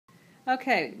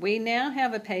Okay, we now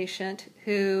have a patient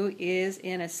who is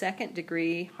in a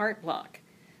second-degree heart block.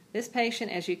 This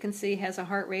patient, as you can see, has a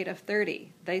heart rate of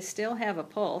 30. They still have a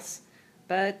pulse,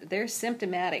 but they're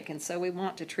symptomatic, and so we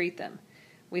want to treat them.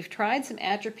 We've tried some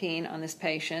atropine on this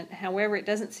patient. However,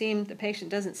 the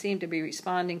patient doesn't seem to be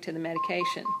responding to the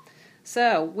medication.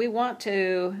 So we want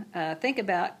to think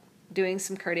about doing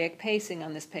some cardiac pacing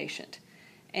on this patient.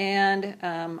 And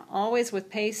always with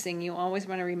pacing, you always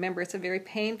want to remember it's a very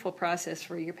painful process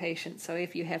for your patient. So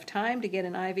if you have time to get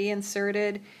an IV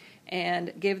inserted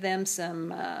and give them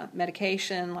some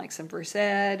medication like some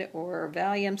Versed or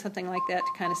Valium, something like that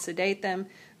to kind of sedate them,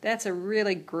 that's a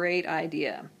really great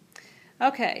idea.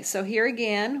 Okay, so here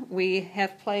again we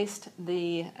have placed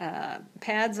the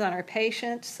pads on our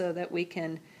patient so that we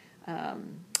can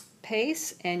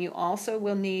pace, and you also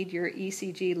will need your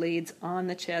ECG leads on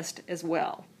the chest as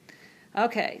well.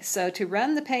 Okay, so to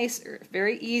run the pacer,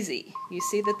 very easy. You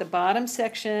see that the bottom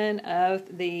section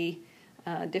of the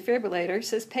defibrillator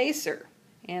says pacer,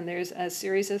 and there's a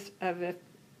series of a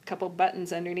couple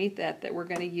buttons underneath that we're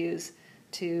going to use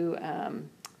to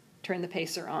turn the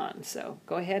pacer on. So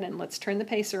go ahead and let's turn the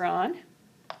pacer on.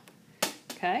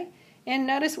 Okay, and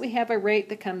notice we have a rate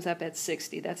that comes up at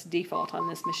 60. That's default on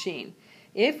this machine.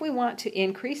 If we want to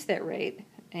increase that rate,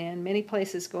 and many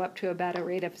places go up to about a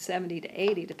rate of 70 to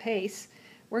 80 to pace,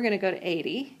 we're going to go to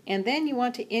 80, and then you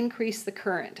want to increase the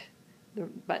current, the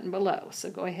button below. So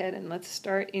go ahead and let's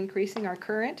start increasing our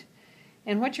current.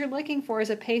 And what you're looking for is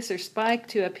a pacer spike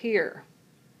to appear.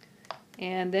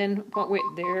 And then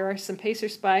there are some pacer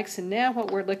spikes, and now what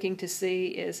we're looking to see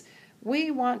is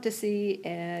we want to see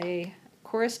a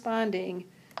corresponding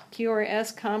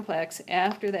QRS complex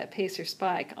after that pacer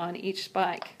spike on each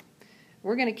spike.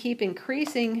 We're going to keep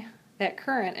increasing that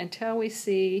current until we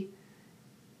see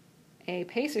a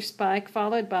pacer spike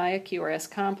followed by a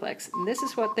QRS complex. And this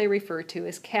is what they refer to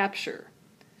as capture.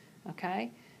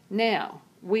 Okay? Now,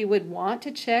 we would want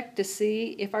to check to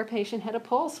see if our patient had a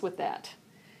pulse with that.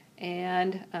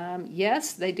 And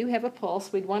yes, they do have a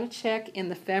pulse. We'd want to check in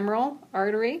the femoral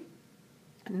artery,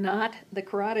 not the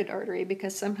carotid artery,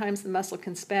 because sometimes the muscle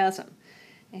can spasm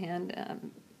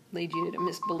and lead you to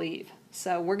misbelieve.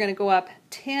 So we're going to go up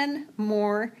 10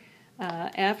 more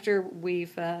after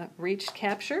we've reached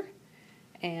capture,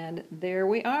 and there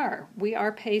we are. We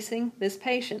are pacing this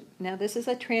patient. Now this is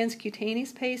a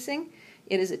transcutaneous pacing.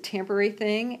 It is a temporary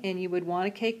thing, and you would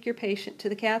want to take your patient to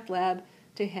the cath lab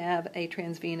to have a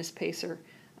transvenous pacer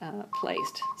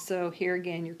placed. So here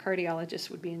again, your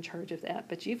cardiologist would be in charge of that.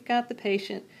 But you've got the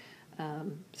patient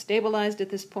stabilized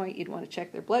at this point. You'd want to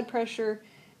check their blood pressure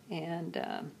and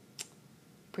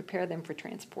prepare them for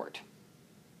transport.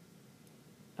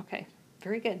 Okay,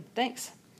 very good. Thanks.